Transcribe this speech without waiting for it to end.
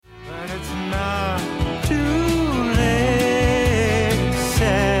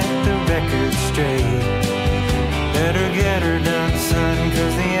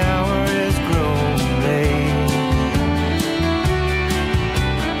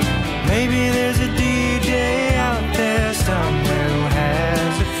maybe there's a DJ out there somewhere who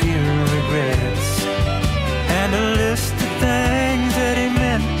has a few regrets and a list of things that he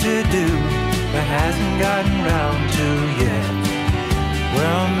meant to do but hasn't gotten round to yet.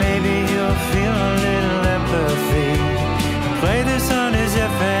 Well, maybe he'll feel a little empathy and play this on his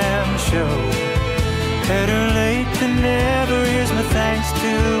FM show. Better late than never. Here's my thanks to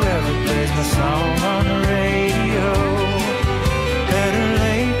whoever plays my song on the radio. Better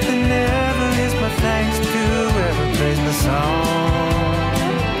late than never. Here's my thanks to whoever plays my song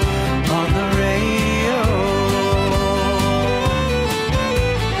on the radio.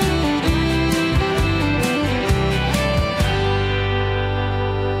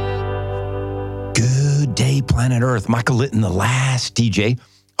 Good day, planet Earth. Michael Litton, the last DJ,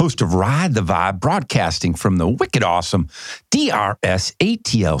 host of Ride the Vibe, broadcasting from the wicked awesome DRS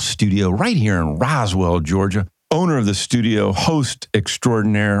ATL studio right here in Roswell, Georgia. Owner of the studio, host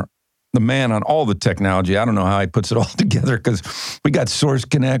extraordinaire, the man on all the technology. I don't know how he puts it all together because we got Source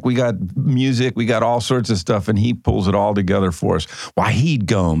Connect, we got music, we got all sorts of stuff, and he pulls it all together for us. Wahid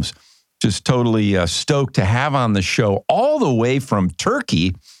Gomes, just totally stoked to have on the show all the way from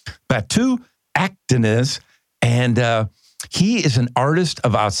Turkey, Batu Akdeniz, and he is an artist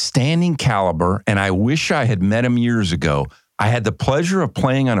of outstanding caliber, and I wish I had met him years ago. I had the pleasure of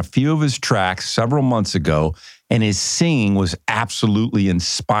playing on a few of his tracks several months ago, and his singing was absolutely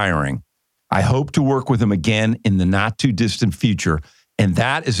inspiring. I hope to work with him again in the not-too-distant future, and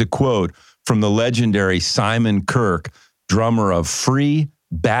that is a quote from the legendary Simon Kirke, drummer of Free,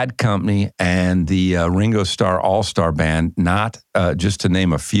 Bad Company, and the Ringo Starr All-Star Band, not just to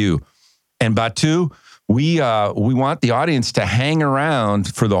name a few. And Batu, we want the audience to hang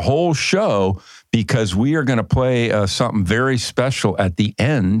around for the whole show because we are going to play something very special at the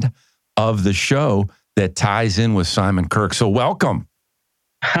end of the show that ties in with Simon Kirke. So welcome.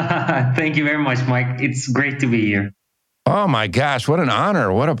 Thank you very much, Mike. It's great to be here. Oh my gosh, what an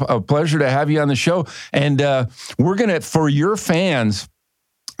honor. What a pleasure to have you on the show. And we're going to, for your fans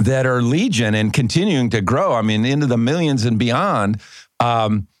that are legion and continuing to grow, I mean, into the millions and beyond,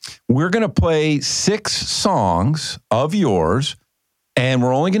 we're going to play 6 songs of yours, and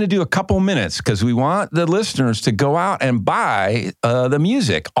we're only going to do a couple minutes because we want the listeners to go out and buy the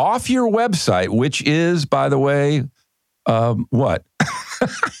music off your website, which is, by the way, what?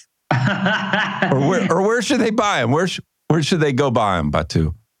 or where should they buy them? Where should they go buy them,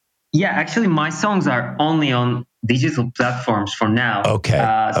 Batu? Yeah, actually, my songs are only on digital platforms for now.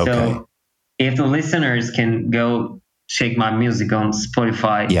 Okay. So if the listeners can go check my music on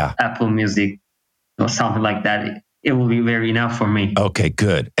Spotify, Apple Music, or something like that, it will be very enough for me. Okay,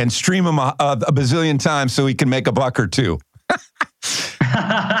 good. And stream them a bazillion times so we can make a buck or two.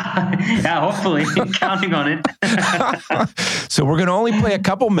 Yeah, hopefully. Counting on it. So we're going to only play a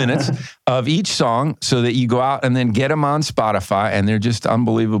couple minutes of each song so that you go out and then get them on Spotify, and they're just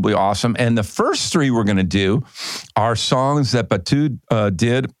unbelievably awesome. And the first 3 we're going to do are songs that Batu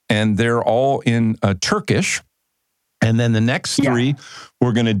did, and they're all in Turkish. And then the next 3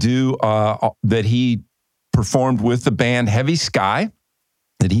 we're going to do that he performed with the band Heavy Sky,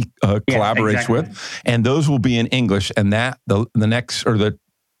 that he collaborates with, and those will be in English. And that the next, or the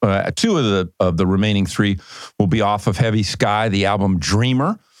 2 of the remaining 3 will be off of Heavy Sky, the album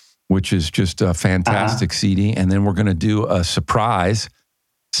Dreamer, which is just a fantastic CD. And then we're going to do a surprise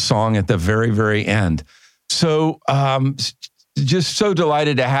song at the very, very end. So just so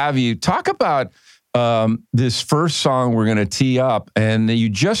delighted to have you. Talk about this first song we're going to tee up, and you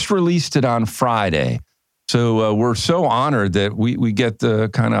just released it on Friday. So we're so honored that we get the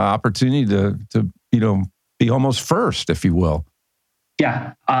kind of opportunity to be almost first, if you will.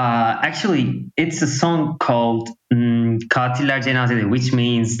 Yeah, actually, it's a song called Katiller Cenazede, which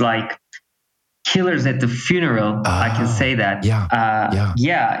means like killers at the funeral. I can say that.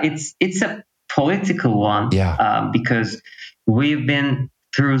 Yeah, it's a political one. Because we've been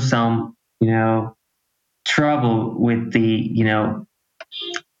through some, trouble with the,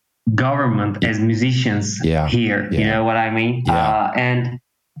 government as musicians here. You know what I mean? And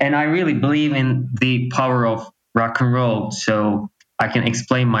I really believe in the power of rock and roll, so I can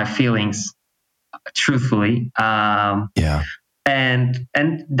explain my feelings truthfully. And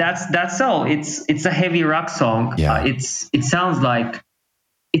that's all. It's a heavy rock song. It sounds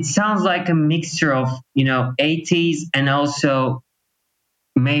like a mixture of 80s and also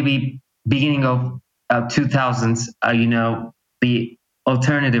maybe beginning of 2000s. The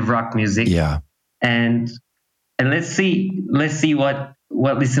alternative rock music. And let's see what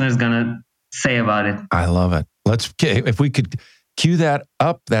listeners gonna say about it. I love it. If we could Cue that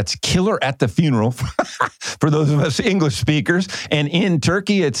up. That's Killer at the Funeral for those of us English speakers. And in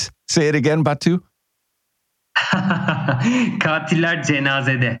Turkey, it's, say it again, Batu. Katiller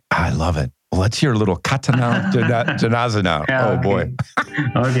cenazede. I love it. Let's hear a little Katana Cenaze now. Yeah, oh, boy.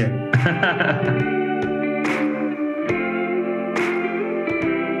 Okay.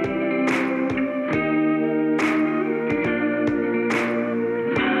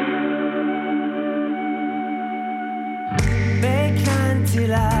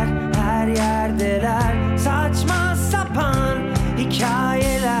 Her yerdeler, saçma sapan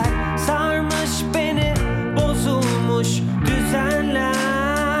hikayeler sarmış beni, bozulmuş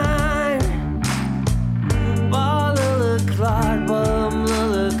düzenler, bağlılıklar,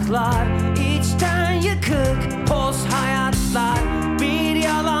 bağımlılıklar, içten yıkık poz hayatlar, bir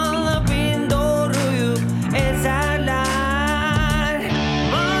yalanla bin doğruyu ezerler.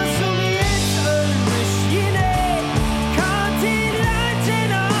 Masumiyet ölmüş yine, katiller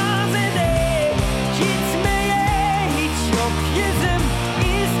cenazede, gitmeye hiç yok yüzüm,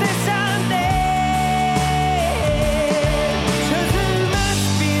 istesem de. Çözülmez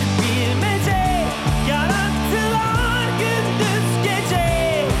bir bilmece, yarattılar gündüz gece,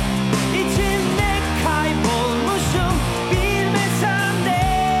 içimde kaybolmuşum bilmesem de.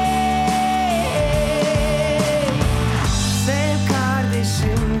 Sev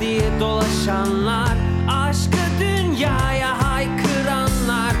kardeşim diye dolaşanlar, aşkı dünyaya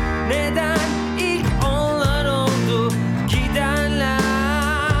haykıranlar, neden ilk onlar oldu gidenler?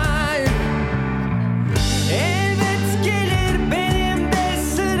 Elbet gelir benim de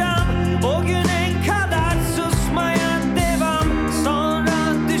sıram, o güne kadar susmaya devam, sonra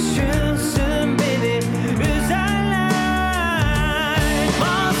düşünsün beni üzerler.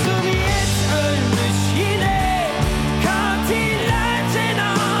 Masumiyet ölmüş yine, katiller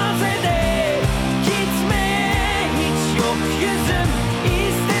cenazede, gitmeye hiç yok yüzüm,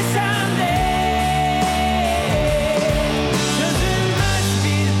 istesem de. Çözülmez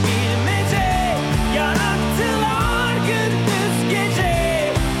bir bilmece, yarattılar gündüz gece,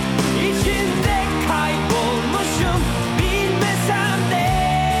 içinde kaybolmuşum bilmesem de.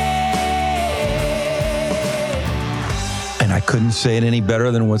 And I couldn't say it any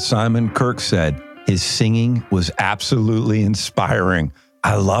better than what Simon Kirke said. His singing was absolutely inspiring.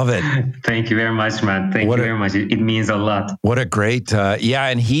 I love it. Thank you very much, man. Thank you very much. It means a lot. What a great,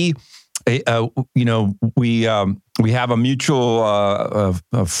 and he, we have a mutual a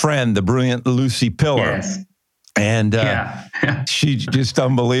friend, the brilliant Lucy Pillar. Yes. And she's just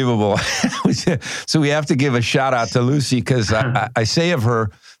unbelievable. So we have to give a shout out to Lucy, because I say of her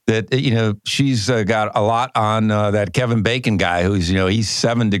that, she's got a lot on that Kevin Bacon guy, who's, he's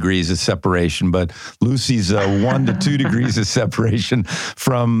 7 degrees of separation, but Lucy's 1 to 2 degrees of separation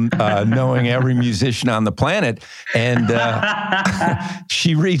from knowing every musician on the planet. And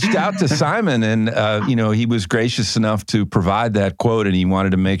she reached out to Simon, and, he was gracious enough to provide that quote, and he wanted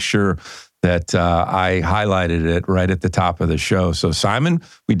to make sure that I highlighted it right at the top of the show. So Simon,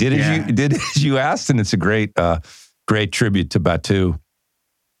 we did as you asked, and it's a great tribute to Batu.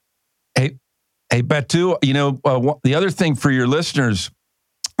 Hey, Batu, the other thing for your listeners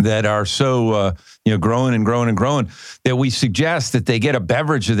that are so, growing and growing and growing, that we suggest that they get a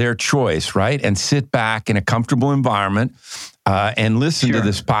beverage of their choice, right? And sit back in a comfortable environment and listen to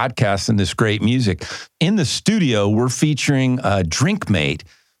this podcast and this great music. In the studio, we're featuring DrinkMate,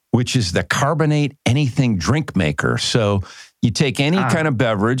 which is the Carbonate Anything drink maker. So you take any kind of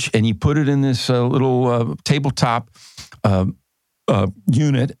beverage and you put it in this little tabletop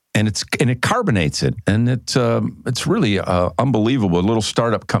unit, and it carbonates it, and it's really unbelievable. A little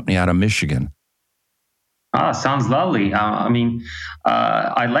startup company out of Michigan. Sounds lovely.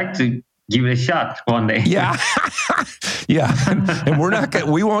 I'd like to give it a shot one day. Yeah, yeah. And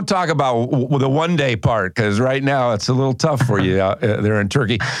we won't talk about the one day part, because right now it's a little tough for you there in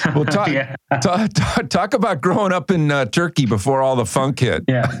Turkey. We'll talk talk about growing up in Turkey before all the funk hit.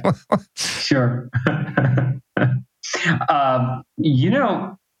 Yeah, sure.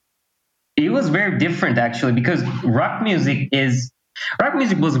 It was very different, actually, because rock music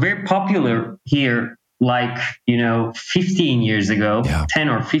was very popular here, 15 years ago, 10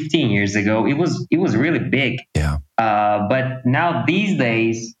 or 15 years ago. It was really big. Yeah. But now these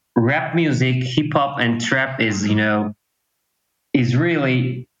days, rap music, hip hop, and trap is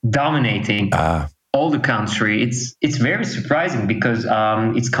really dominating all the country. It's very surprising, because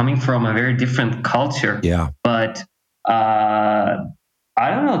it's coming from a very different culture. Yeah. But I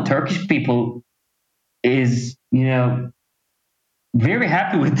don't know, Turkish people is, very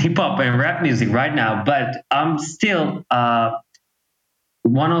happy with hip hop and rap music right now, but I'm still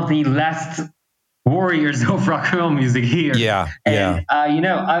one of the last warriors of rock and roll music here. Yeah, and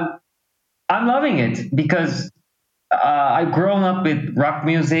I'm loving it because I've grown up with rock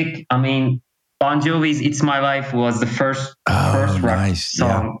music. I mean, Bon Jovi's "It's My Life" was the first rock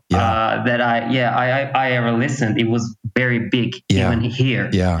song that I ever listened. It was very big even here.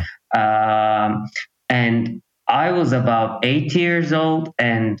 Yeah. And I was about 8 years old,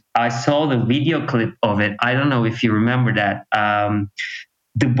 and I saw the video clip of it. I don't know if you remember that.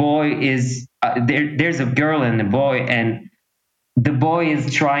 The boy is there's a girl and a boy, and the boy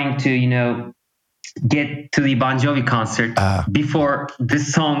is trying to get to the Bon Jovi concert before the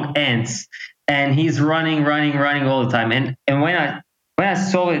song ends. And he's running all the time. And when I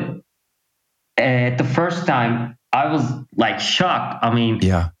saw it the first time, I was like shocked. I mean,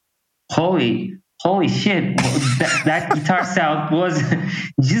 holy shit! that guitar sound was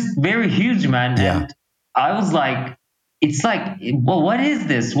just very huge, man. Yeah. And I was like, it's like, well, what is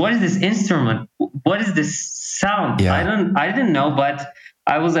this? What is this instrument? What is this sound? Yeah. I didn't know, but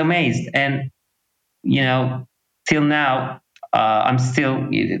I was amazed. And till now, I'm still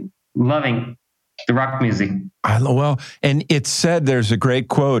loving the rock music. And it's said, there's a great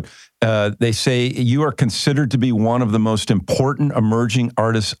quote. They say, you are considered to be one of the most important emerging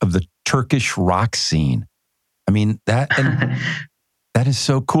artists of the Turkish rock scene. I mean, that is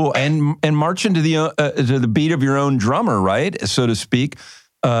so cool. And marching to the beat of your own drummer, right? So to speak,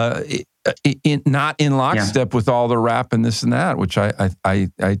 not in lockstep with all the rap and this and that, which I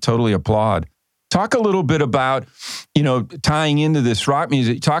totally applaud. Talk a little bit about, tying into this rock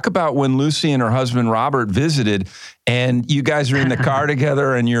music. Talk about when Lucy and her husband Robert visited, and you guys are in the car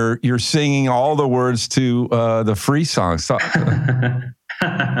together, and you're singing all the words to the Free songs.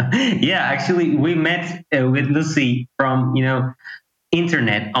 Yeah, actually, we met with Lucy from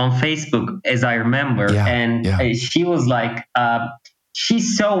internet on Facebook, as I remember, and she was like, she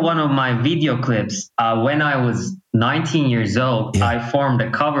saw one of my video clips when I was 19 years old. I formed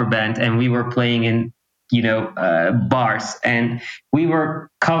a cover band, and we were playing in, bars, and we were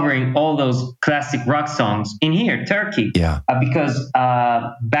covering all those classic rock songs in here, Turkey. Because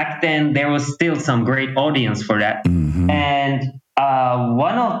back then there was still some great audience for that. Mm-hmm. And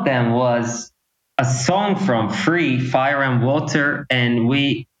one of them was a song from Free, Fire and Water, and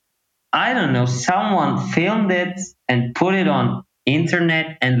I don't know, someone filmed it and put it on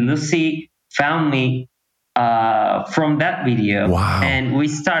internet, and Lucy found me from that video. Wow. And we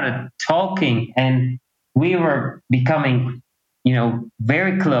started talking, and we were becoming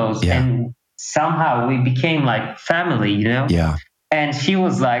very close, and somehow we became like family, And she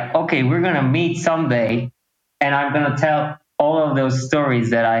was like, okay, we're gonna meet someday, and I'm gonna tell all of those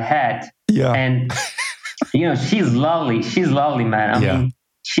stories that I had. And she's lovely, man. I mean,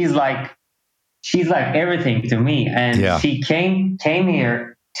 she's like everything to me. And she came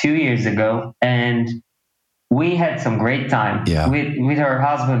here 2 years ago, and we had some great time with her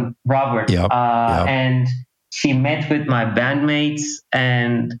husband, Robert. And she met with my bandmates,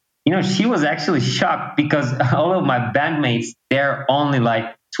 and, she was actually shocked because all of my bandmates, they're only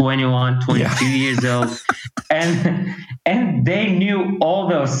like 21, 22 years old. And they knew all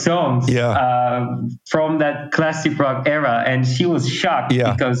those songs from that classic rock era. And she was shocked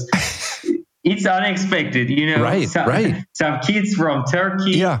because it's unexpected, some kids from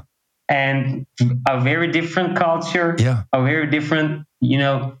Turkey and a very different culture, a very different,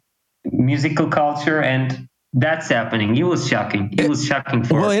 musical culture, and that's happening. It was shocking. It was shocking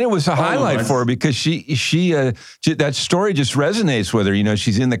for her. Well, and it was a highlight for her because she that story just resonates with her.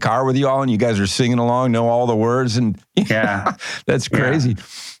 She's in the car with you all, and you guys are singing along, know all the words, and that's crazy.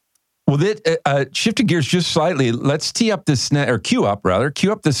 Well, shifting gears just slightly, let's cue up this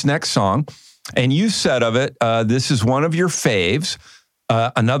next song. And you said of it, this is one of your faves,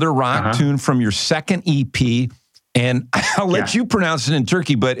 another rock tune from your second EP. And I'll let you pronounce it in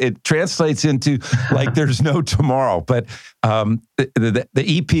Turkey, but it translates into like there's no tomorrow. But the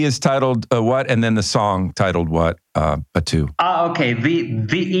EP is titled what? And then the song titled what? Batu. Okay.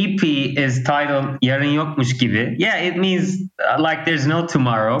 The EP is titled Yarın Yokmuş Gibi. Yeah, it means like there's no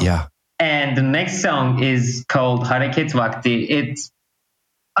tomorrow. Yeah. And the next song is called Hareket Vakti.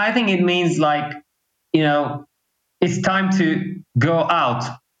 I think it means like, it's time to go out.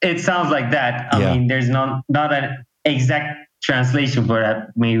 It sounds like that. I mean, there's not an exact translation for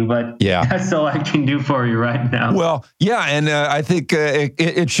that, maybe, but that's all I can do for you right now. Well, and I think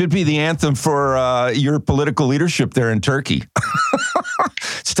it should be the anthem for your political leadership there in Turkey.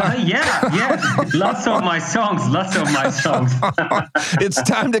 It's time. Lots of my songs. It's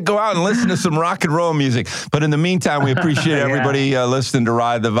time to go out and listen to some rock and roll music. But in the meantime, we appreciate everybody listening to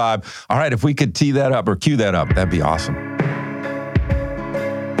Ride the Vibe. All right, if we could tee that up or cue that up, that'd be awesome.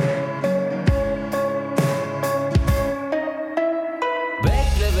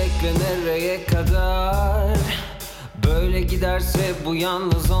 giderse bu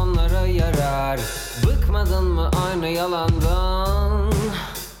yalnız onlara yarar. Bıkmadın mı aynı yalandan?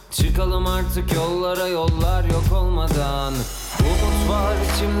 Çıkalım artık yollara, yollar yok olmadan. Umut var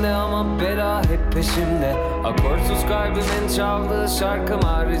içimde ama bela hep peşimde. Akorsuz kalbimin çaldığı şarkım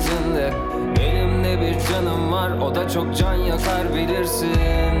haricinde. Elimde bir canım var, o da çok can yakar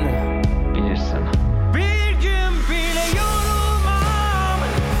bilirsin. Bilirsin. Bir gün bile yorulmam,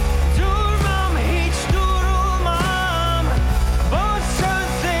 durmam hiç durulmam. Boş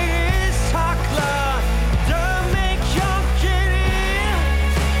sözleri sakla, dönmek yok geri.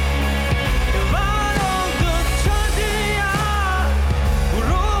 Var oldukça dünya,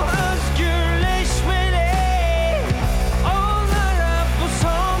 ruh özgürleşmeli. Onlara bu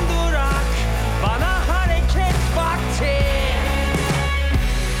son durak, bana hareket vakti.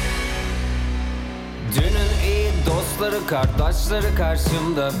 Dünün iyi dostları, kardeşleri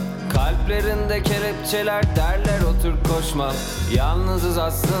karşımda. Kalplerinde kelepçeler derler otur koşma. Yalnızız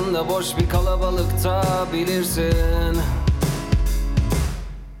aslında boş bir kalabalıkta bilirsin.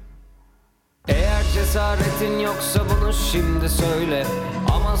 Eğer cesaretin yoksa bunu şimdi söyle.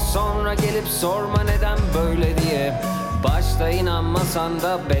 Ama sonra gelip sorma neden böyle diye. Başta inanmasan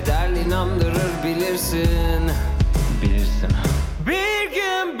da bedel inandırır bilirsin. Bilirsin. Bir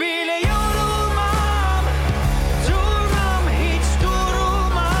gün bile yorulmam, durmam hiç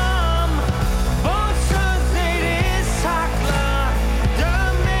durulmam. Boş sözleri sakla,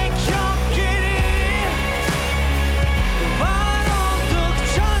 dönmek yok geri. Var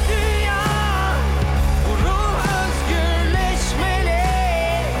oldukça dünya, ruh özgürleşmeli.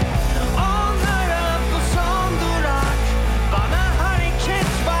 Onlara bu son durak, bana hareket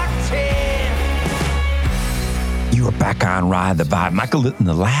vakti. You are back on Ride the Vibe. Michael Litton,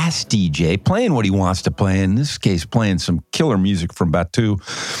 the last DJ, playing what he wants to play. In this case, playing some killer music from Batu.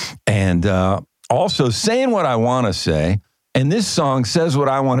 And also saying what I want to say. And this song says what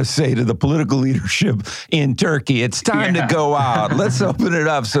I want to say to the political leadership in Turkey. It's time to go out. Let's open it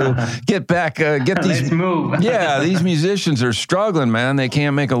up. So get back, get these. Let's move. Yeah, these musicians are struggling, man. They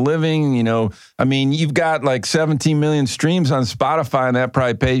can't make a living. You know, I mean, you've got like 17 million streams on Spotify, and that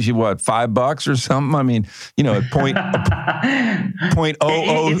probably pays you what, $5 or something. I mean, you know, point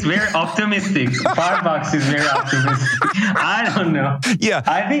oh. It's very optimistic. $5 is very optimistic. I don't know. Yeah,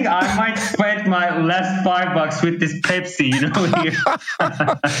 I think I might spend my last $5 with this Pepsi. Yeah,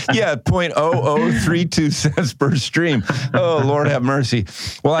 0.0032 cents per stream. Oh, Lord have mercy.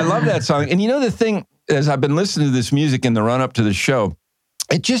 Well, I love that song. And you know the thing, as I've been listening to this music in the run-up to the show,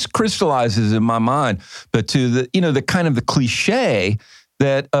 it just crystallizes in my mind, but to the, you know, the kind of the cliche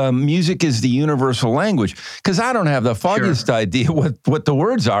that music is the universal language. Because I don't have the foggiest idea what the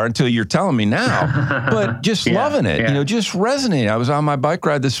words are until you're telling me now. But just loving it, you know, just resonating. I was on my bike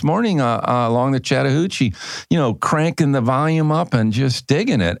ride this morning along the Chattahoochee, you know, cranking the volume up and just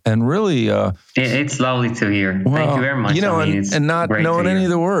digging it. And really... it's lovely to hear. Well, thank you very much. You know, and not knowing any of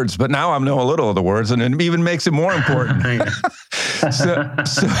the words. But now I know a little of the words, and it even makes it more important.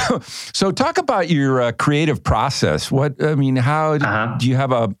 So talk about your creative process. How do you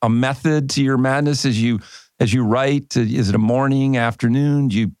have a method to your madness as you write? Is it a morning, afternoon?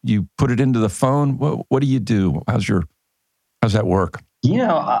 Do you put it into the phone? What do you do? How's that work? You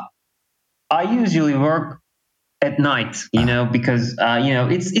know, I usually work at night. You know, because you know,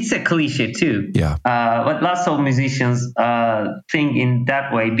 it's a cliche too. Yeah. But lots of musicians think in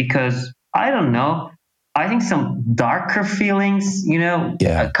that way because I don't know. I think some darker feelings, you know,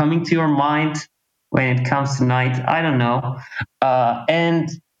 coming to your mind when it comes to night. I don't know. And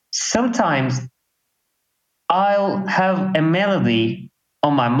sometimes I'll have a melody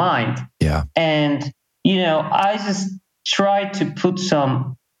on my mind. Yeah. And, you know, I just try to put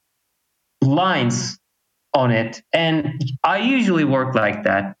some lines on it. And I usually work like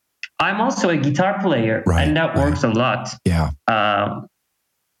that. I'm also a guitar player, and that works a lot. Yeah.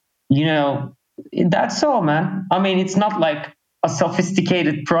 You know, that's all, man. I mean, it's not like a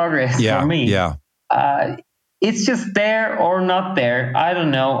sophisticated progress for me. Yeah. It's just there or not there. I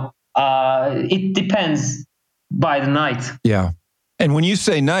don't know. It depends by the night. Yeah. And when you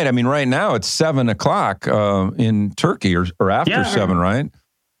say night, I mean, right now it's 7:00 in Turkey or after 7, right?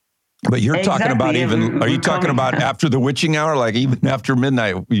 But you're talking about are you talking about after the witching hour, like even after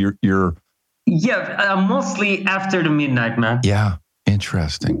midnight? You're mostly after the midnight, man. Yeah.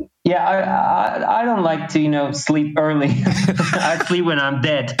 Interesting. Yeah, I don't like to, you know, sleep early. I sleep when I'm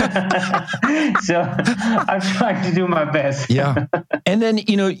dead. So I'm trying to do my best. Yeah. And then,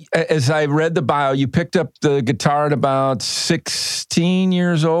 you know, as I read the bio, you picked up the guitar at about 16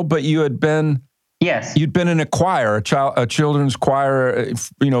 years old, but you had been Yes. You'd been in a choir, a children's choir,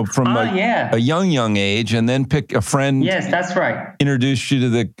 from a young age, and then pick a friend. Yes, that's right. Introduced you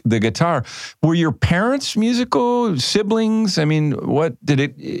to the guitar. Were your parents musical? Siblings? I mean, what did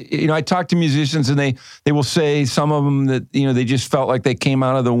it? I talk to musicians, and they will say, some of them, that they just felt like they came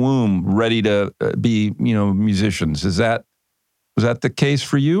out of the womb ready to be musicians. Was that the case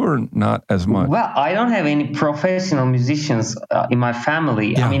for you, or not as much? Well, I don't have any professional musicians in my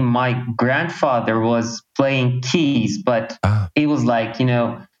family. Yeah. I mean, my grandfather was playing keys, but it was like,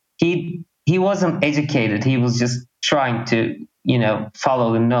 he wasn't educated. He was just trying to,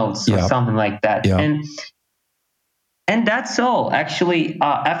 follow the notes or something like that. Yeah. And that's all. Actually,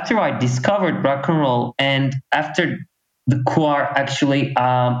 after I discovered rock and roll, and after the choir, actually,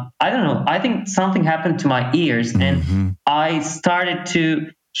 I don't know, I think something happened to my ears, and I started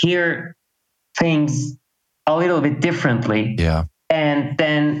to hear things a little bit differently. Yeah. And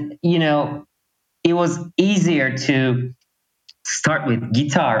then, it was easier to start with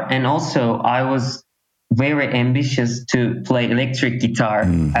guitar. And also, I was very ambitious to play electric guitar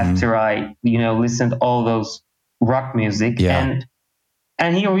after I, listened to all those rock music. Yeah.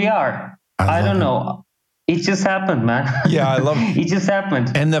 And here we are. I don't know. It just happened, man. Yeah, I love it. It just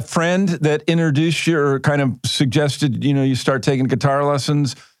happened. And the friend that introduced you, or kind of suggested, you start taking guitar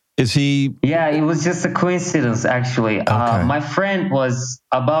lessons, is he? Yeah, it was just a coincidence, actually. Okay. My friend was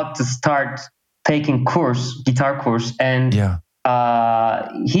about to start taking guitar course, and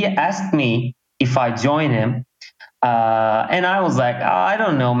he asked me if I join him. And I was like, I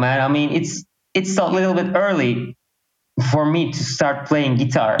don't know, man. I mean, it's a little bit early for me to start playing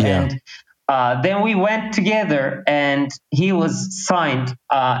guitar. Yeah. And then we went together, and he was signed.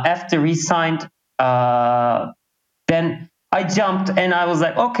 After he signed, then I jumped, and I was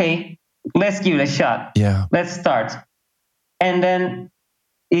like, okay, let's give it a shot. Yeah. Let's start. And then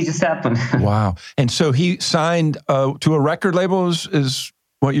it just happened. Wow. And so he signed to a record label is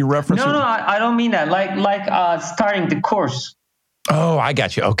what you're referencing? No, I don't mean that. Like starting the course. Oh, I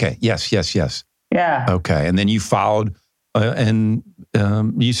got you. Okay. Yes. Yeah. Okay. And then you followed and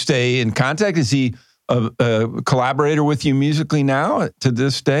you stay in contact. Is he a collaborator with you musically now to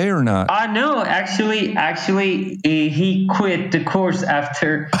this day, or not? No, actually, he quit the course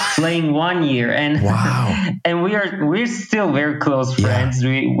after playing 1 year, and wow. And we're still very close friends.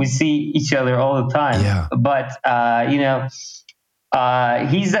 Yeah. We see each other all the time. Yeah. But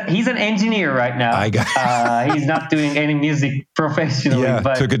he's an engineer right now. I got. He's not doing any music professionally. Yeah,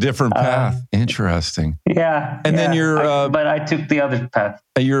 but took a different path. Interesting. Yeah. And then but I took the other path.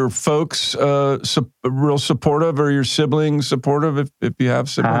 Are your folks real supportive, or your siblings supportive if you have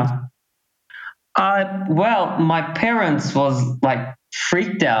siblings? Well, my parents was like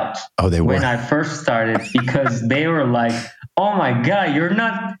freaked out. Oh, they were. When I first started, because they were like, "Oh my God,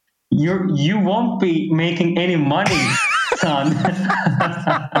 you won't be making any money." Son.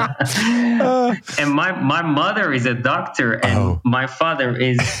 And my mother is a doctor, and my father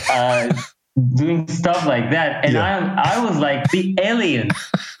is doing stuff like that, and I was like the alien,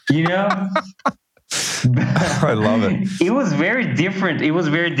 I love it. It was very different. It was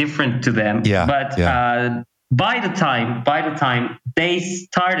very different to them. Yeah. But by the time they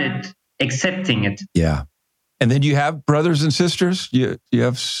started accepting it. Yeah. And then you have brothers and sisters? You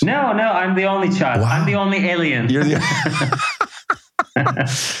have? No, I'm the only child. Wow. I'm the only alien. You're the.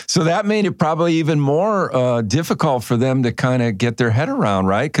 So that made it probably even more difficult for them to kind of get their head around,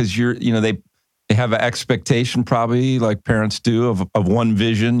 right? Because they have an expectation, probably like parents do, of one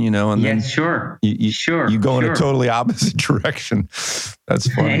vision, and then sure. You go in a totally opposite direction.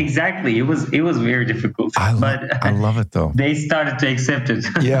 That's funny. Exactly. It was very difficult. I love it though. They started to accept it.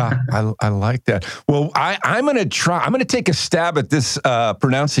 Yeah, I like that. Well, I'm going to try. I'm going to take a stab at this,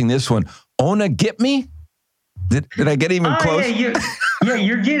 pronouncing this one. Ona Get Me? Did I get even close? Yeah,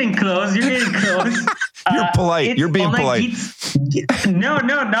 you're getting close. You're getting close. You're polite. You're being polite. No,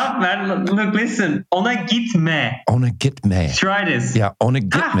 not man. Look, listen. Ona Gitme. Ona Gitme. Try this. Yeah, Ona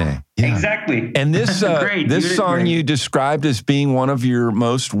Gitme. Yeah. Exactly. And this this song you described as being one of your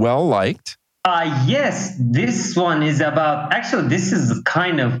most well-liked. Yes, this one is about, actually, this is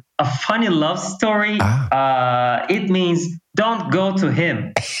kind of a funny love story. It means don't go to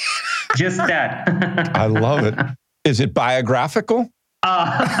him. Just that. I love it. Is it biographical?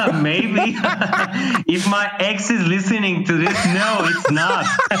 Maybe. If my ex is listening to this, no, it's not.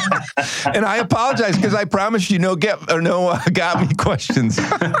 And I apologize, because I promised you no got me questions.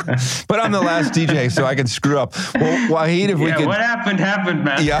 But I'm the last DJ, so I can screw up. Well, Wahid, if we could. What happened,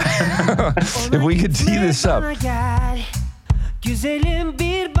 man? Yeah. If we could tee this up. Güzelim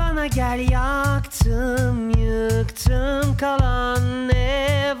bir bana gel, yaktım yıktım kalan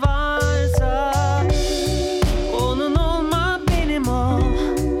ne varsa.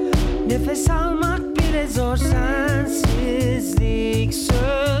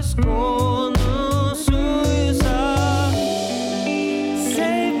 söz konusuysa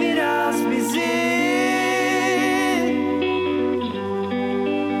sev biraz bizi,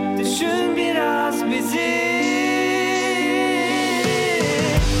 düşün biraz bizi.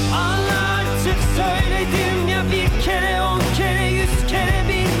 Anla artık söyledim ya bir kere, 10 kere, 100 kere,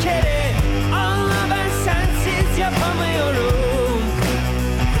 1000 kere. Anla ben sensiz yapamıyorum.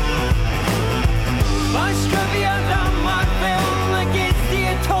 Başka bir adam var ve onunla gez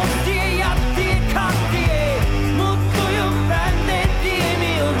diye, toz diye, yat diye, kalk diye. Mutluyum ben de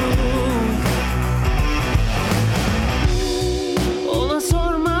diyemiyorum. Ona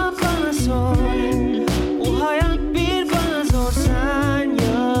sorma bana sor. Bu hayat bir bana zor, sen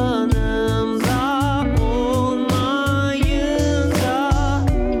yanımda olmayınca.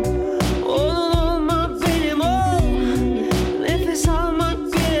 Onun olma benim ol. Nefes almak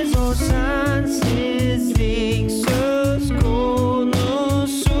bile zor sensizlik söz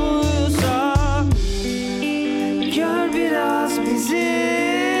konusuysa. Gör biraz bizi,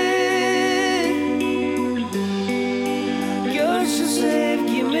 gör şu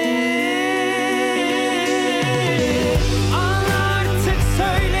sevgimi. Anla artık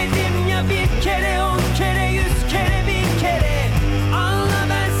söyledim ya bir kere, 10 kere, 100 kere, 1000 kere. Anla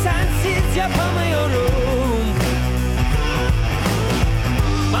ben sensiz yapamıyorum.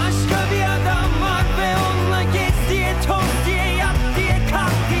 Başka bir adam var ve onunla gez diye, toz diye, yat diye,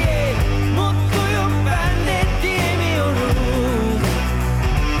 kalk diye. Mutluyum ben de diyemiyorum.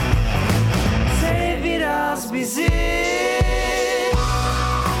 Sev biraz bizi.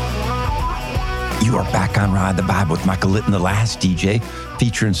 You are back on Ride the Vibe with Michael Litton, the last DJ,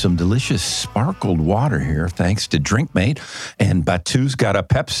 featuring some delicious sparkled water here, thanks to DrinkMate. And Batu's got a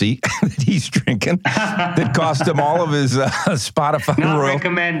Pepsi that he's drinking that cost him all of his Spotify Not royalties.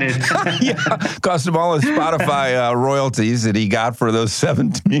 recommended. Yeah, cost him all his Spotify royalties that he got for those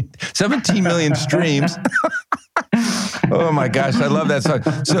 17 million streams. Oh my gosh, I love that song.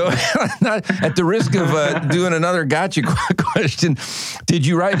 So, at the risk of doing another gotcha question, did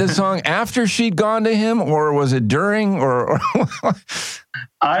you write this song after she'd gone to him, or was it during, or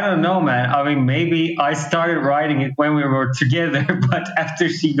I don't know, man. I mean, maybe I started writing it when we were together, but after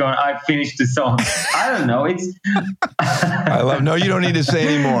she gone, I finished the song. I don't know. It's. No, you don't need to say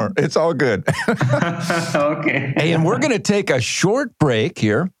anymore. It's all good. Okay. Hey, and we're going to take a short break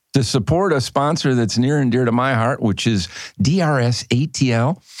here to support a sponsor that's near and dear to my heart, which is DRS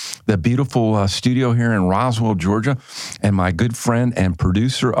ATL, the beautiful studio here in Roswell, Georgia, and my good friend and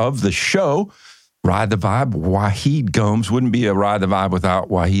producer of the show, Ride the Vibe, Wahid Gomes. Wouldn't be a Ride the Vibe without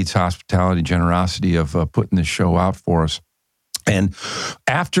Wahid's hospitality, generosity of putting this show out for us. And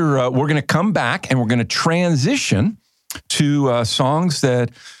after, we're going to come back and we're going to transition to songs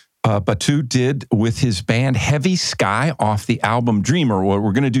that Batu did with his band Heavy Sky off the album Dreamer. Well,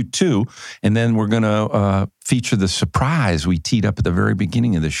 we're going to do two, and then we're going to feature the surprise we teed up at the very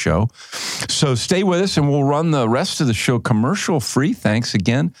beginning of the show. So stay with us, and we'll run the rest of the show commercial-free. Thanks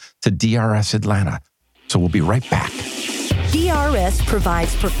again to DRS Atlanta. So we'll be right back. DRS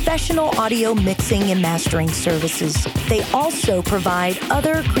provides professional audio mixing and mastering services. They also provide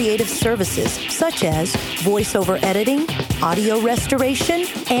other creative services such as voiceover editing, audio restoration,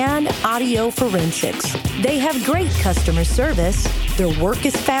 and audio forensics. They have great customer service, their work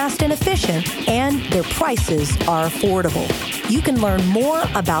is fast and efficient, and their prices are affordable. You can learn more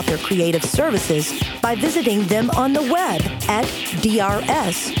about their creative services by visiting them on the web at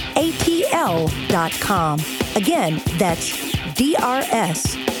drsatl.com. Again, that's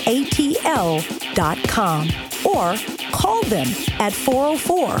drsatl.com, or call them at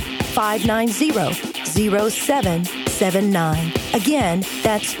 404-590-0779. Again,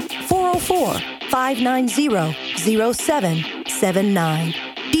 that's 404-590-0779.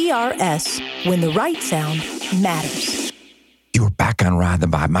 DRS, when the right sound matters. You're back on Ride the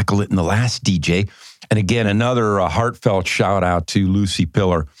Vibe. Michael Litton, the last DJ. And again, another heartfelt shout out to Lucy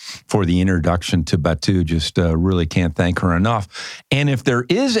Pillar for the introduction to Batu. Just really can't thank her enough. And if there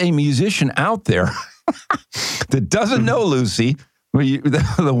is a musician out there that doesn't know Lucy,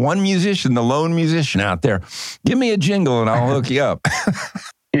 the one musician, the lone musician out there, give me a jingle and I'll hook you up.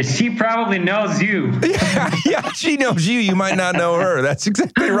 She probably knows you. Yeah, she knows you. You might not know her. That's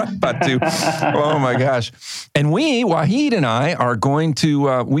exactly right, Batu. Oh, my gosh. And Wahid and I are going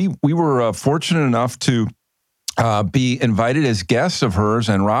to, we were fortunate enough to be invited as guests of hers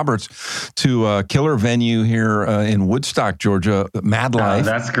and Robert's to a killer venue here in Woodstock, Georgia, Mad Life. Oh,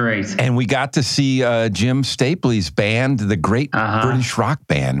 that's great. And we got to see Jim Stapley's band, the Great British Rock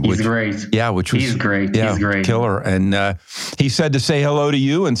Band. He's great. Yeah, which was He's great. Yeah, He's great. Killer. And he said to say hello to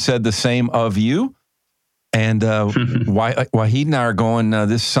you and said the same of you. And Wahid and I are going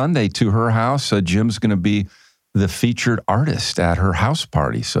this Sunday to her house. Jim's going to be the featured artist at her house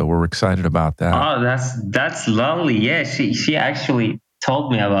party. So we're excited about that. Oh, that's lovely. Yeah, she actually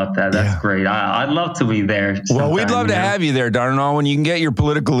told me about that. That's great. I'd love to be there sometime. Well, we'd love to have you there, Darnell, when you can get your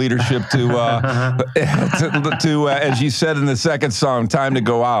political leadership to, as you said in the second song, time to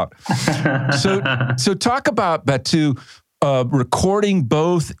go out. So talk about, Batu, recording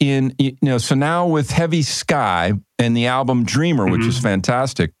both in, so now with Heavy Sky and the album Dreamer, which is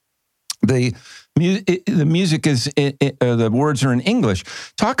fantastic. The music is, the words are in English.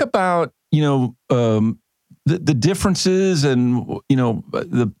 Talk about, the differences and,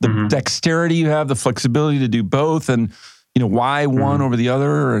 the dexterity you have, the flexibility to do both, and, why one over the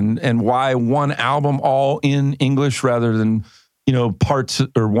other, and why one album all in English rather than, parts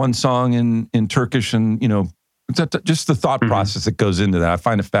or one song in Turkish, and, just the thought process that goes into that. I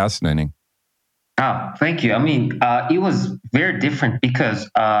find it fascinating. Oh, thank you. I mean, it was very different because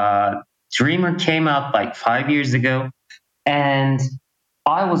Dreamer came out like 5 years ago, and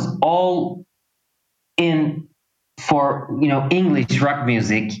I was all in for English rock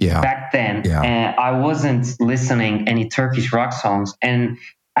music back then, and I wasn't listening any Turkish rock songs. And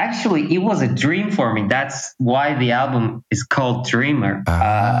actually, it was a dream for me. That's why the album is called Dreamer.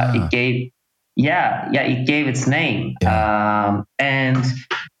 It gave its name. And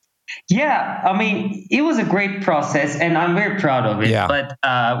I mean, it was a great process, and I'm very proud of it. Yeah. But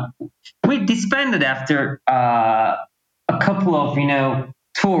we disbanded after a couple of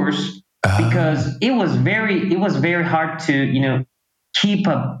tours. Because it was very hard to keep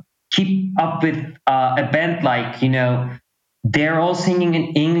up with a band like they're all singing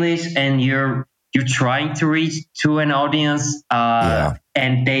in English, and you're trying to reach to an audience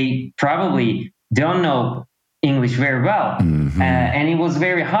and they probably don't know English very well, and it was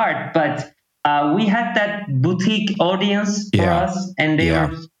very hard. But we had that boutique audience for us, and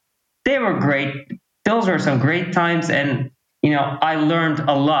they were great. Those were some great times, and I learned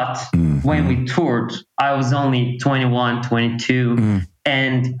a lot when we toured. I was only 21, 22,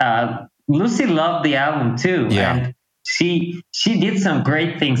 and Lucy loved the album too. Yeah. And she did some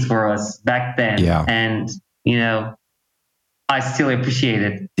great things for us back then. Yeah. And, I still appreciate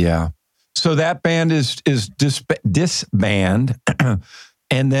it. Yeah. So that band is disband.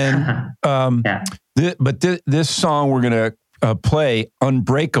 And then, this song we're going to play,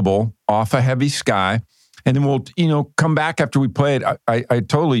 Unbreakable, off of Heavy Sky. And then we'll, come back after we play it. I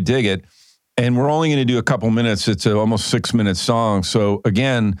totally dig it. And we're only going to do a couple minutes. It's an almost 6-minute song. So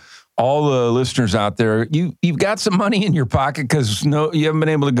again, all the listeners out there, you've got some money in your pocket because you haven't been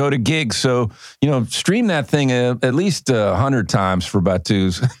able to go to gigs. So, stream that thing at least 100 times for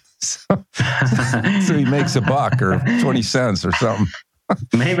Batu's. so he makes a buck or 20 cents or something.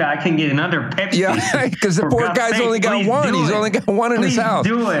 Maybe I can get another Pepsi. Yeah, because the poor guy's only got one. He's only got one in his house.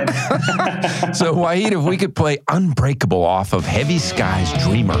 Do it. So, Wahid, if we could play Unbreakable off of Heavy Sky's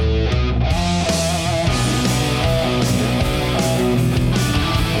Dreamer.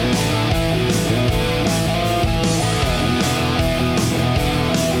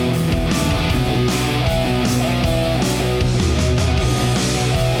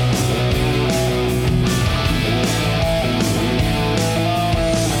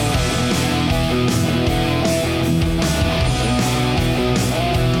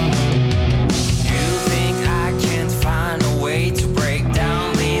 You think I can't find a way to break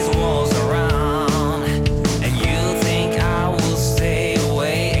down these walls?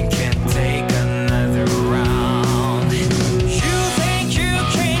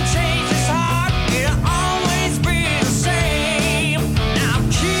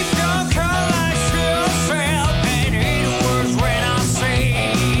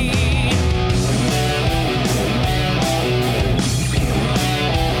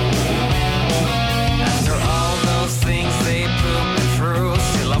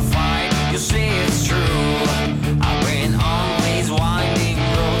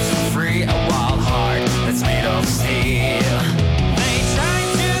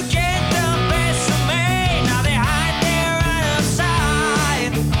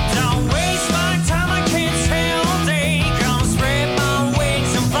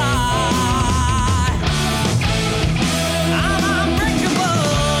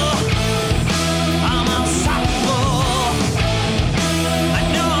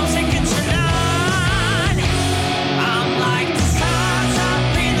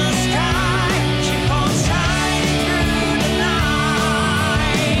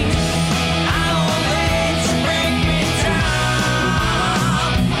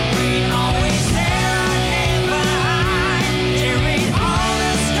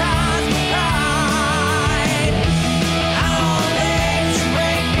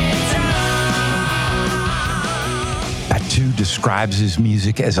 describes his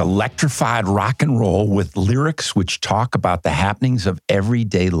music as electrified rock and roll with lyrics which talk about the happenings of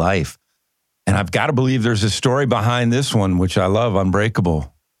everyday life. And I've got to believe there's a story behind this one, which I love,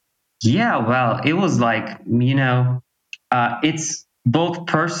 Unbreakable. Yeah, well, it was like, it's both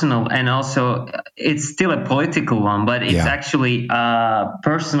personal and also it's still a political one, but it's actually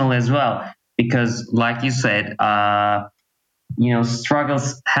personal as well. Because like you said,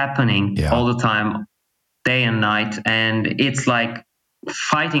 struggles happening all the time, day and night, and it's like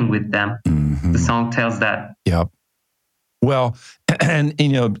fighting with them. Mm-hmm. The song tells that. Yep. Well, and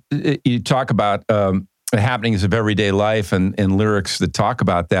you talk about the happenings of everyday life and lyrics that talk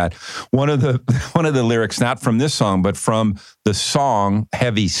about that. One of the lyrics, not from this song, but from the song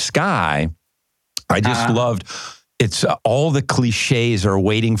Heavy Sky, I just loved. It's all the cliches are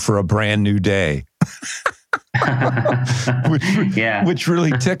waiting for a brand new day. which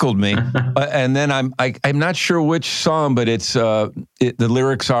really tickled me. And then I'm not sure which song, but it's the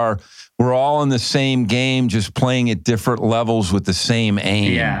lyrics are, we're all in the same game, just playing at different levels with the same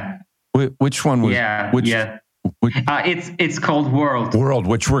aim. Yeah. Which one was? It's called World,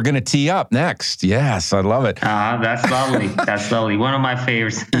 which we're going to tee up next. Yes, I love it. That's lovely. That's lovely. One of my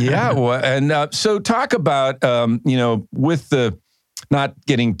favorites. Yeah. Well, and so talk about with the, not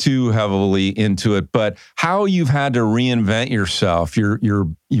getting too heavily into it, but how you've had to reinvent yourself,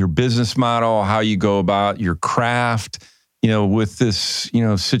 your business model, how you go about your craft, with this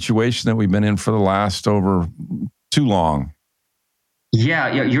situation that we've been in for the last over too long.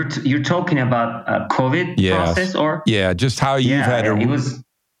 Yeah, you're talking about COVID process, or just how you've had to,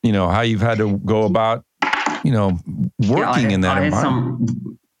 how you've had to go about, working in that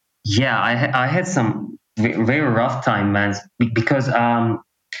environment. I had some very rough time, man, because as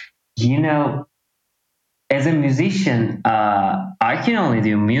a musician, I can only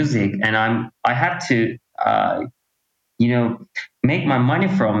do music, and I have to make my money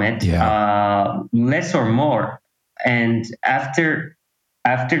from it, less or more. And after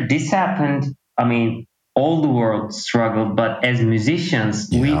this happened, I mean, all the world struggled, but as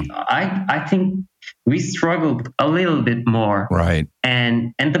musicians, I think we struggled a little bit more. Right.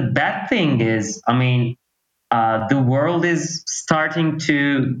 And the bad thing is, I mean, the world is starting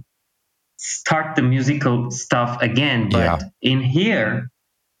to start the musical stuff again, but in here,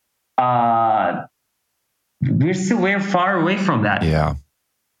 we're far away from that. Yeah.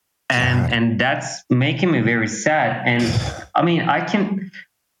 And that's making me very sad. And I mean,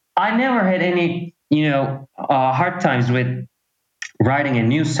 I never had any, hard times with writing a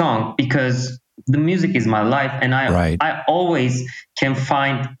new song because the music is my life, and I always can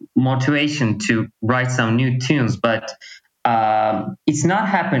find motivation to write some new tunes, but it's not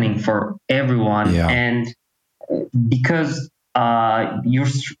happening for everyone. And because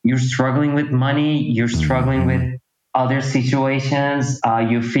you're struggling with money, you're struggling with other situations,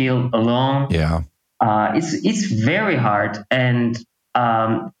 you feel alone. It's very hard, and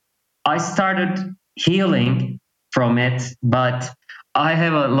I started healing from it, but I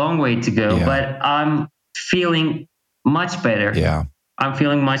have a long way to go. But I'm feeling much better. I'm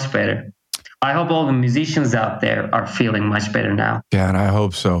feeling much better. I hope all the musicians out there are feeling much better now. Yeah, and I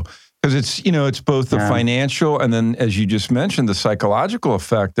hope so. Because it's both the financial and then, as you just mentioned, the psychological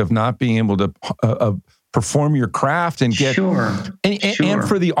effect of not being able to perform your craft and get and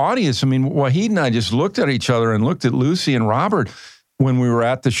for the audience. I mean, Wahid and I just looked at each other and looked at Lucy and Robert when we were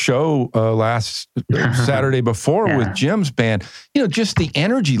at the show last Saturday before with Jim's band. Just the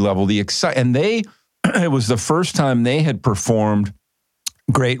energy level, the excitement, and it was the first time they had performed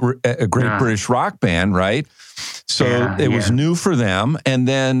a great British rock band, right? So it was new for them. And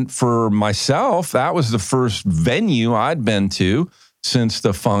then for myself, that was the first venue I'd been to since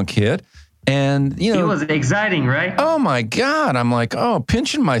the funk hit. And, it was exciting, right? Oh my God. I'm like,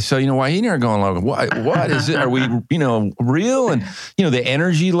 pinching myself, why he never going like, what is it? Are we, real? And, the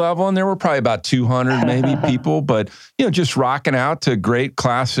energy level, and there were probably about 200 maybe people, but, just rocking out to great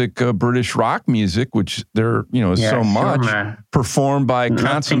classic British rock music, which there, is so much performed by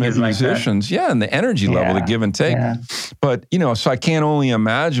consummate musicians. Like and the energy level, the give and take. But, so I can't only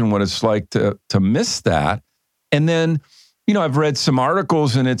imagine what it's like to miss that. And then, I've read some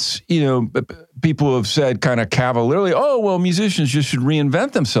articles, and it's, people have said kind of cavalierly, musicians just should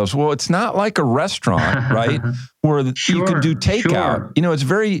reinvent themselves. Well, it's not like a restaurant, right? Where you can do takeout. It's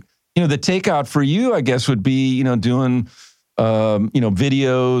very, the takeout for you, I guess, would be, doing,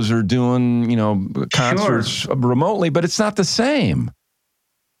 videos or doing, concerts remotely, but it's not the same.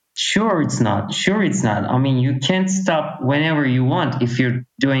 Sure, it's not. I mean, you can't stop whenever you want if you're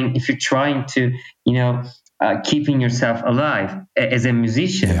trying to, keeping yourself alive as a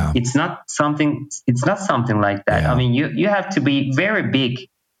musician. Yeah. It's not something like that. Yeah. I mean, you have to be very big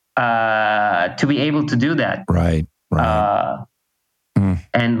to be able to do that. Right.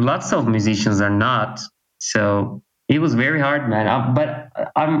 And lots of musicians are not. So it was very hard, man. But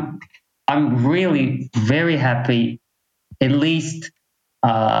I'm really very happy. At least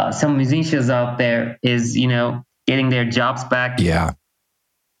some musicians out there is, getting their jobs back. Yeah.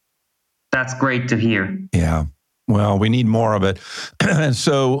 That's great to hear. Yeah. Well, we need more of it. And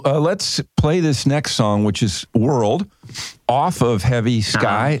so let's play this next song, which is World, off of Heavy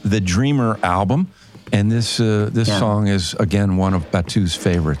Sky, the Dreamer album. And this song is, again, one of Batu's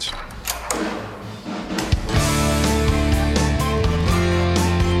favorites.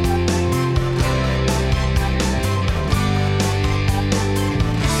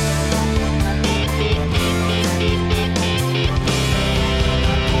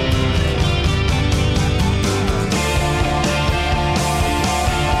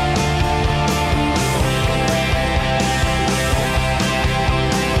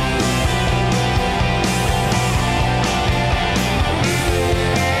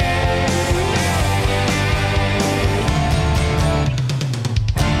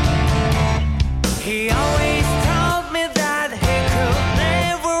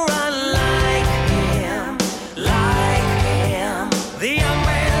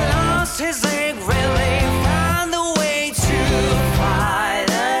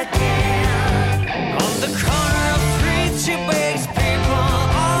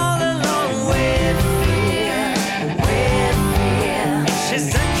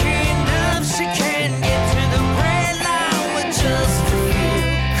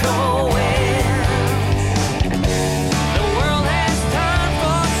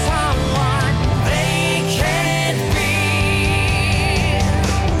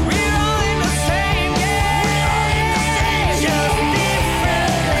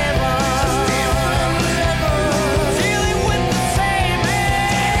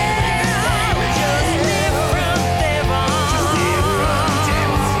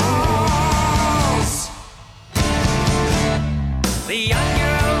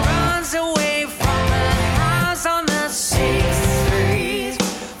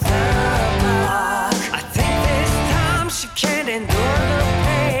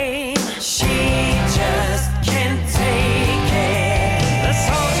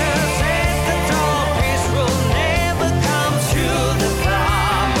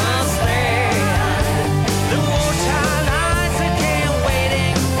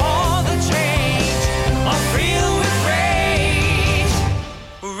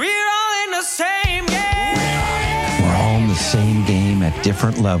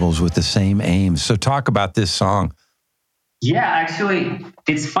 Different levels with the same aims. So talk about this song. Yeah, actually,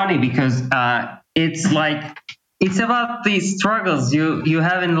 it's funny because it's about the struggles you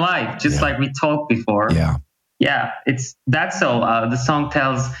have in life, just like we talked before. Yeah, that's all. The song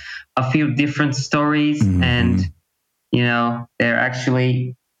tells a few different stories, and they're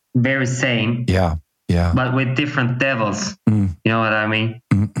actually very same. Yeah. But with different devils. You know what I mean?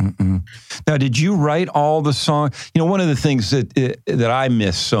 Now, did you write all the songs? One of the things that I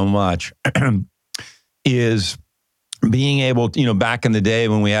miss so much is being able to, back in the day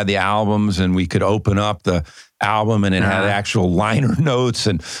when we had the albums and we could open up the album and it had actual liner notes,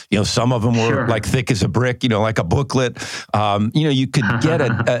 and some of them were like thick as a brick, like a booklet. You could get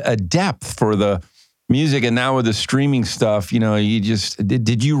a depth for the music, and now with the streaming stuff, you just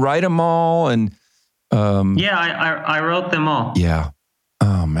did you write them all? And yeah, I wrote them all. Yeah.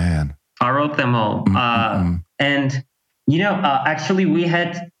 Oh man. I wrote them all. And actually we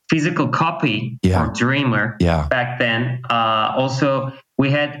had physical copy for Dreamer back then. Also we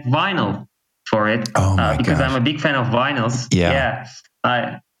had vinyl for it. Oh my because gosh. I'm a big fan of vinyls. Yeah.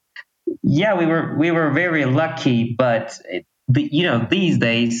 We were very lucky, but these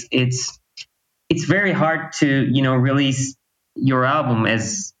days it's very hard to release your album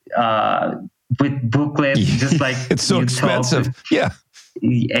as with booklets, just like it's so expensive. Yeah,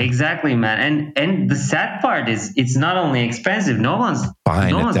 exactly, man. And the sad part is it's not only expensive. No one's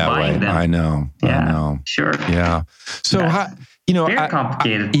buying them. I know. Sure. Yeah. So very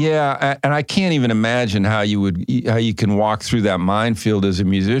complicated. And I can't even imagine how you can walk through that minefield as a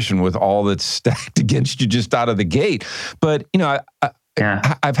musician with all that's stacked against you just out of the gate. But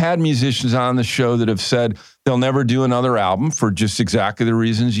I've had musicians on the show that have said they'll never do another album for just exactly the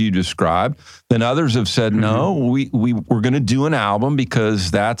reasons you described. Then others have said, no, we're going to do an album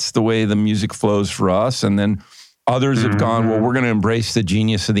because that's the way the music flows for us. And then others have gone, well, we're going to embrace the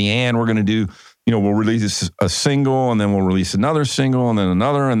genius of the and we're going to do we'll release a single and then we'll release another single and then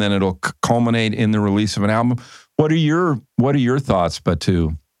another, and then it'll culminate in the release of an album. What are your thoughts,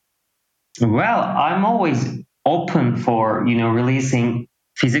 Batu? Well, I'm always open for, releasing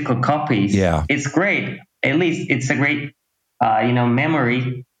physical copies. Yeah. It's great. At least it's a great,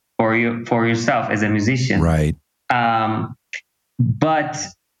 memory for yourself as a musician. Right. But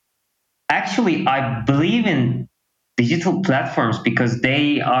actually, I believe in digital platforms because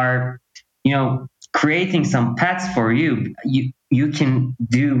they are, creating some paths for you. You can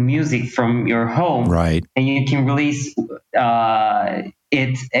do music from your home, right? And you can release it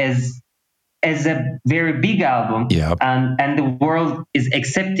as a very big album, yep. and the world is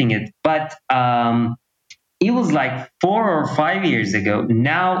accepting it. But it was like 4 or 5 years ago.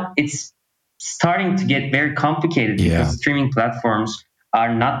 Now it's starting to get very complicated because streaming platforms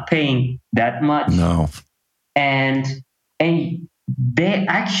are not paying that much. No. And they're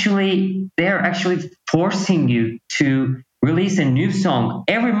actually forcing you to release a new song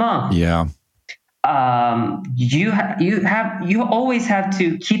every month. Yeah. You always have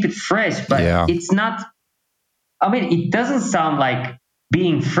to keep it fresh, but it's not. I mean, it doesn't sound like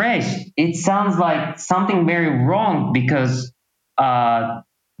being fresh. It sounds like something very wrong because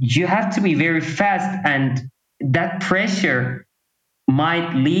you have to be very fast, and that pressure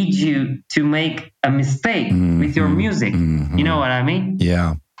might lead you to make a mistake with your music. Mm-hmm. You know what I mean?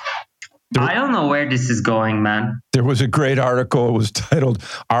 Yeah. I don't know where this is going, man. There was a great article. It was titled,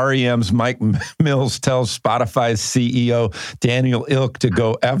 "REM's Mike Mills tells Spotify's CEO Daniel Ilk to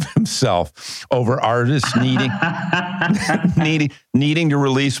go F himself over artists needing to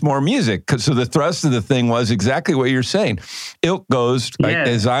release more music." So the thrust of the thing was exactly what you're saying. Ilk goes,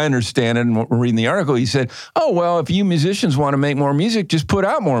 as I understand it, and we're reading the article, he said, "Oh, well, if you musicians want to make more music, just put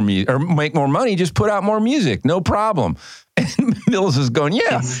out more music, or make more money, just put out more music. No problem." And Mills is going,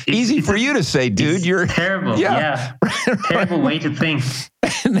 it's easy for you to say, dude. You're terrible. Yeah. Terrible way to think.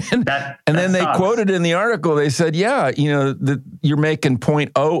 And then they quoted in the article, they said, you're making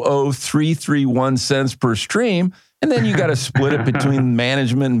 0.00331 cents per stream. And then you got to split it between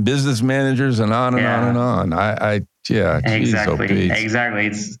management and business managers and on and on and on. Exactly.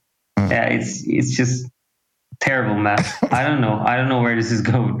 It's just terrible, man. I don't know where this is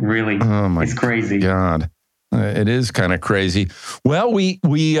going, really. Oh my it's crazy. God. It is kind of crazy. Well, we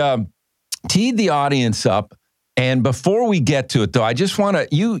teed the audience up, and before we get to it, though, I just want to,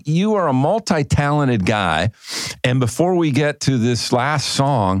 you are a multi-talented guy, and before we get to this last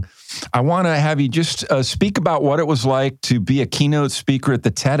song, I want to have you just speak about what it was like to be a keynote speaker at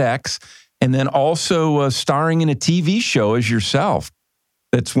the TEDx, and then also starring in a TV show as yourself.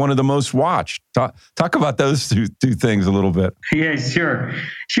 That's one of the most watched. Talk about those two things a little bit. Yeah, sure.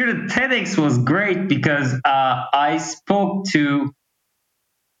 The TEDx was great because I spoke to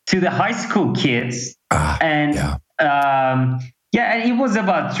the high school kids, and it was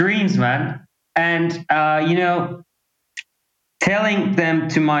about dreams, man. And telling them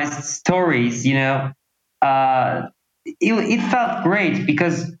to my stories, it felt great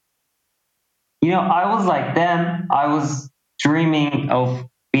because I was like them. I was dreaming of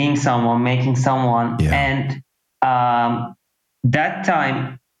being someone, making someone. Yeah. And that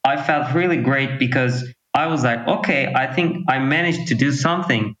time I felt really great because I was like, okay, I think I managed to do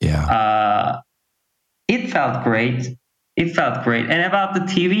something. Yeah. It felt great. And about the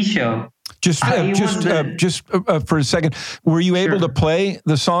TV show. Just for a second, were you able to play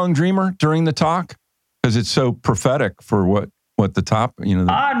the song Dreamer during the talk? Because it's so prophetic for what the top,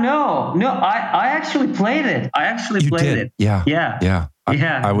 No, I actually played it. It. Yeah.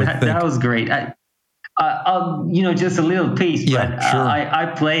 I would think. That was great. Just a little piece, but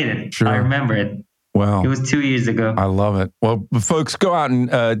I played it. Sure. I remember it. Wow. It was 2 years ago. I love it. Well, folks, go out and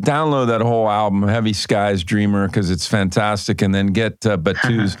download that whole album, Heavy Skies Dreamer, because it's fantastic. And then get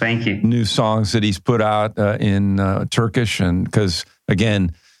Batu's new songs that he's put out in Turkish. And because,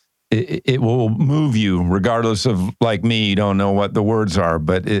 again, it will move you, regardless of, like me, you don't know what the words are,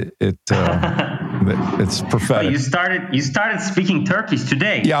 but it's prophetic. Oh, you started speaking Turkish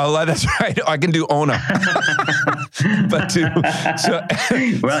today. Yeah, that's right. I can do Ona. Well, it's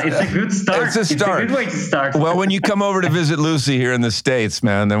a good start. It's a start. It's a good way to start. Well, when you come over to visit Lucy here in the States,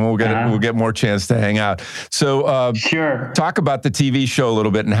 man, then we'll get more chance to hang out. So, sure. Talk about the TV show a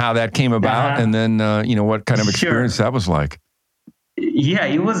little bit and how that came about, and then what kind of experience that was like. Yeah,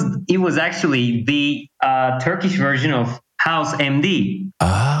 it was actually the Turkish version of House MD.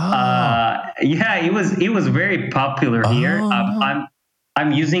 It was very popular here.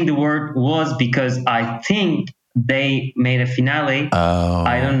 I'm using the word was because I think they made a finale.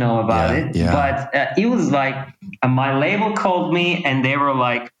 I don't know about it, but it was like my label called me and they were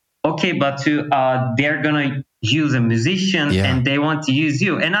like, okay, but they're gonna use a musician and they want to use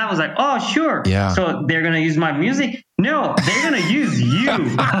you. And I was like, oh, sure. Yeah. So they're gonna use my music? No, they're gonna use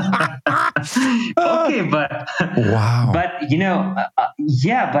you. Okay, but wow. But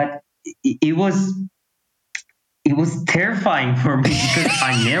but it was terrifying for me because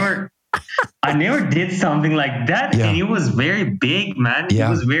I never did something like that. And it was very big, man. It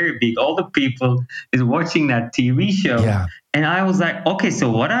was very big. All the people is watching that TV show. Yeah. And I was like, okay,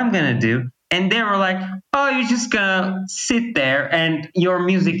 so what I'm going to do? And they were like, oh, you're just going to sit there and your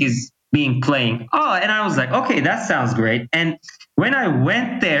music is being playing. Oh, and I was like, okay, that sounds great. And when I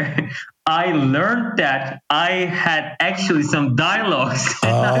went there, I learned that I had actually some dialogues.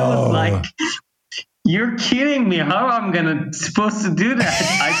 And I was like, you're kidding me. How am I supposed to do that?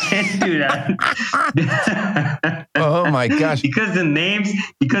 I can't do that. Oh my gosh. Because the names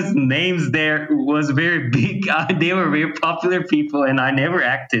there was very big. They were very popular people and I never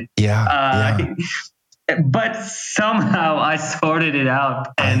acted. Yeah. But somehow I sorted it out.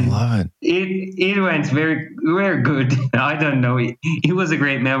 And I love it. It went very, very good. I don't know. It was a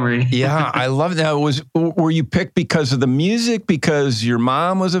great memory. Yeah, I love that. Were you picked because of the music, because your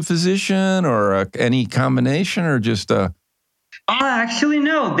mom was a physician, or any combination, or just Actually,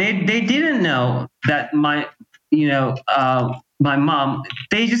 no. They didn't know that my mom.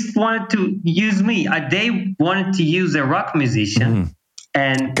 They just wanted to use me. They wanted to use a rock musician.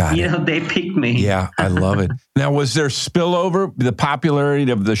 And, they picked me. Yeah, I love it. Now, was there spillover, the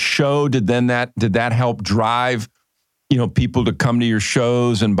popularity of the show? Did that help drive, people to come to your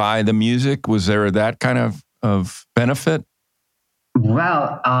shows and buy the music? Was there that kind of benefit?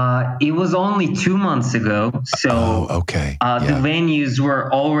 Well, it was only 2 months ago. So, okay. The venues were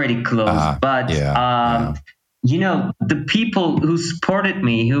already closed. But, the people who supported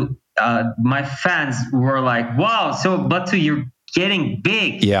me, my fans were like, wow, so Batu, you're getting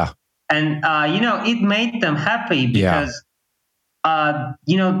big. Yeah. And, it made them happy because,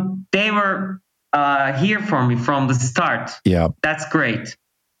 they were here for me from the start. Yeah. That's great.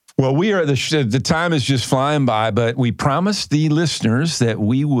 Well, we are the time is just flying by, but we promised the listeners that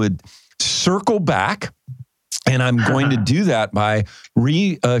we would circle back, and I'm going to do that by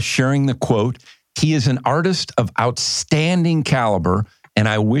sharing the quote. He is an artist of outstanding caliber, and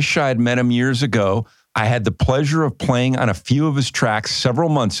I wish I had met him years ago. I had the pleasure of playing on a few of his tracks several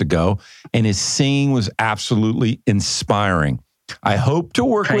months ago, and his singing was absolutely inspiring. I hope to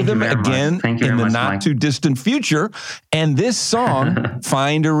work with him again in the not-too-distant future, and this song,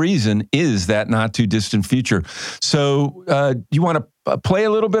 Find a Reason, is that not-too-distant future. So you want to play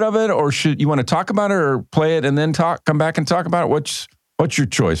a little bit of it, or should you want to talk about it, or play it and then come back and talk about it? What's your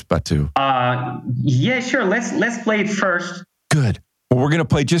choice, Batu? Yeah, sure. Let's play it first. Good. Well, we're going to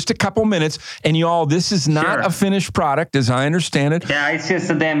play just a couple minutes. And y'all, this is not a finished product, as I understand it. Yeah, it's just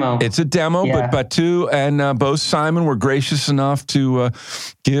a demo. It's a demo, but Batu and Bo Simon were gracious enough to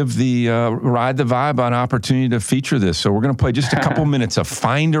give the Ride the Vibe an opportunity to feature this. So we're going to play just a couple minutes of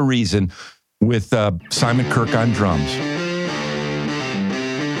Find a Reason with Simon Kirke on drums.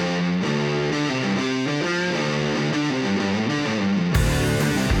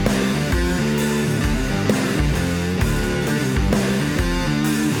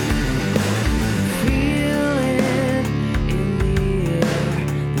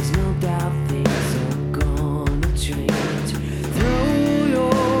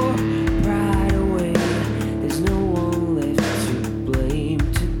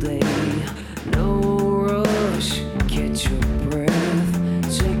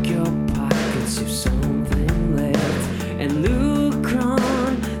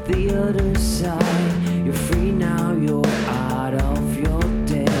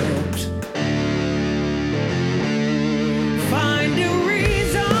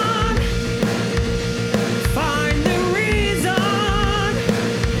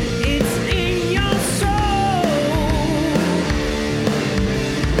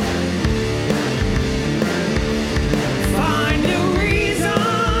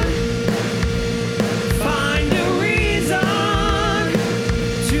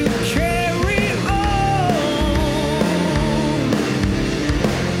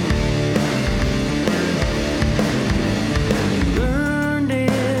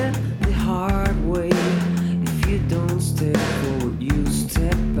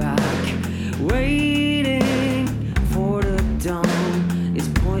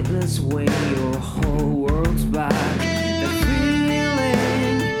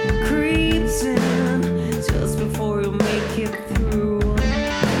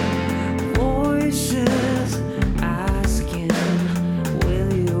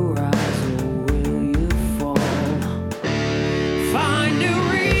 Find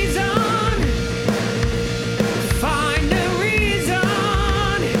a reason.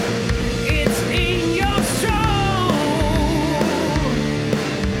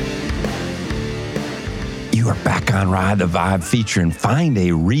 You are back on Ride the Vibe featuring Find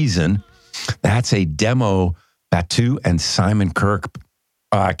a Reason. That's a demo, Batu and Simon Kirke.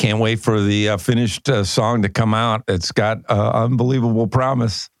 I can't wait for the finished song to come out. It's got unbelievable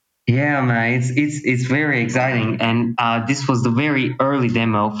promise. Yeah, man, it's very exciting, and this was the very early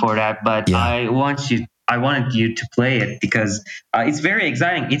demo for that. But yeah. I wanted you to play it because it's very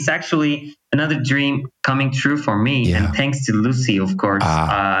exciting. It's actually another dream coming true for me, and thanks to Lucy, of course.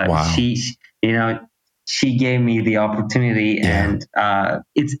 Wow. She gave me the opportunity, and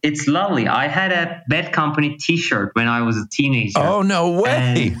it's lovely. I had a Bad Company T-shirt when I was a teenager. Oh, no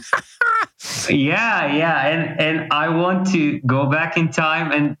way! And I want to go back in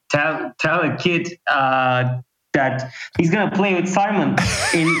time and tell a kid that he's gonna play with Simon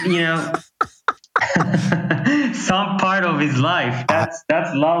in some part of his life. That's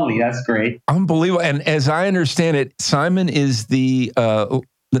lovely. That's great. Unbelievable. And as I understand it, Simon is the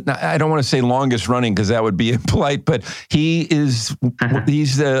I don't want to say longest running because that would be impolite, but he's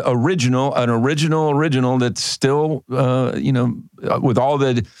the original that's still, with all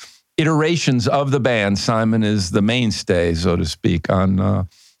the iterations of the band, Simon is the mainstay, so to speak, on the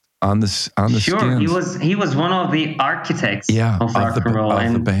Sure, Skins. He was one of the architects of rock and roll,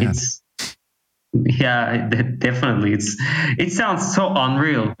 and the band. Definitely. It sounds so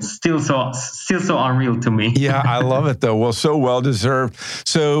unreal. Still so unreal to me. Yeah, I love it though. Well, so well deserved.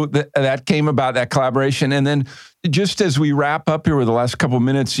 So that came about, that collaboration, and then just as we wrap up here with the last couple of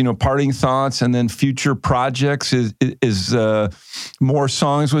minutes, parting thoughts, and then future projects. Is more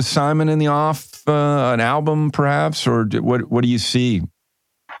songs with Simon in the off, an album perhaps, or what do you see?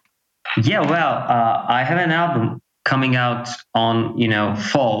 Yeah, well, I have an album coming out on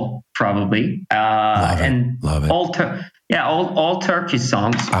fall probably, love it. all Turkish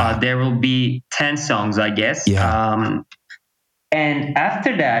songs. There will be 10 songs, I guess. And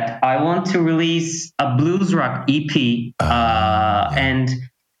after that, I want to release a blues rock EP, and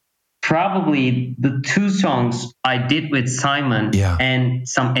probably the 2 songs I did with Simon and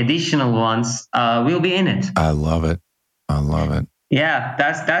some additional ones will be in it. I love it. Yeah,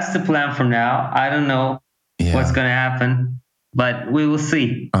 that's the plan for now. I don't know what's going to happen, but we will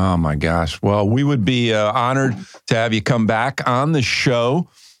see. Oh my gosh. Well, we would be honored to have you come back on the show.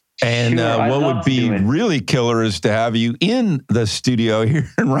 And what would be really killer is to have you in the studio here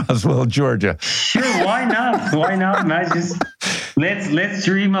in Roswell, Georgia. Sure, why not? Why not, man? Just let's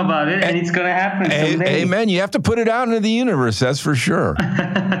dream about it, and it's gonna happen someday. Amen. You have to put it out into the universe. That's for sure.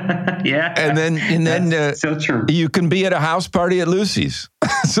 Yeah. And then so true. You can be at a house party at Lucy's.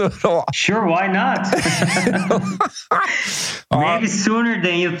 Sure, why not? Maybe sooner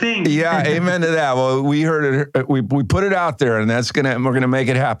than you think. Yeah, amen to that. Well, we heard it. We put it out there, and we're gonna make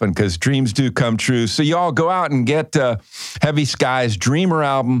it happen because dreams do come true. So y'all go out and get Heavy Skies Dreamer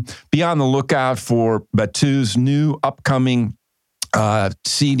album. Be on the lookout for Batu's new upcoming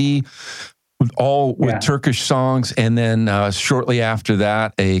CD. With Turkish songs, and then shortly after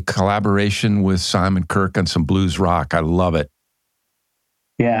that, a collaboration with Simon Kirke on some blues rock. I love it.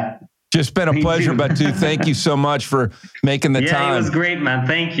 Yeah. Just been a pleasure, Batu. Thank you so much for making the time. Yeah, it was great, man.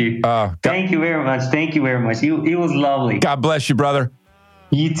 Thank you. Thank you very much. It was lovely. God bless you, brother.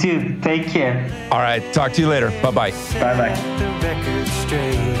 You too. Take care. All right. Talk to you later. Bye-bye. Bye-bye. The record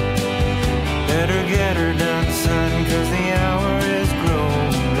straight. Better get her done, son, because the hour is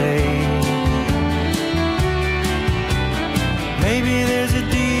grown late. Maybe there's a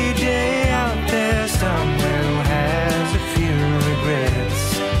DJ out there somewhere who has a few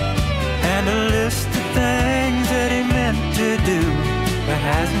regrets and a list of things that he meant to do but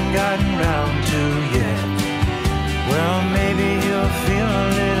hasn't gotten round to yet. Well, maybe he'll feel a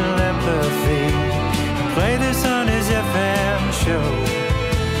little empathy and play this on his FM show.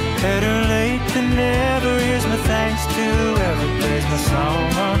 Better late than never. Here's my thanks to whoever plays my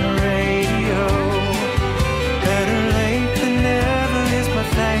song on the radio.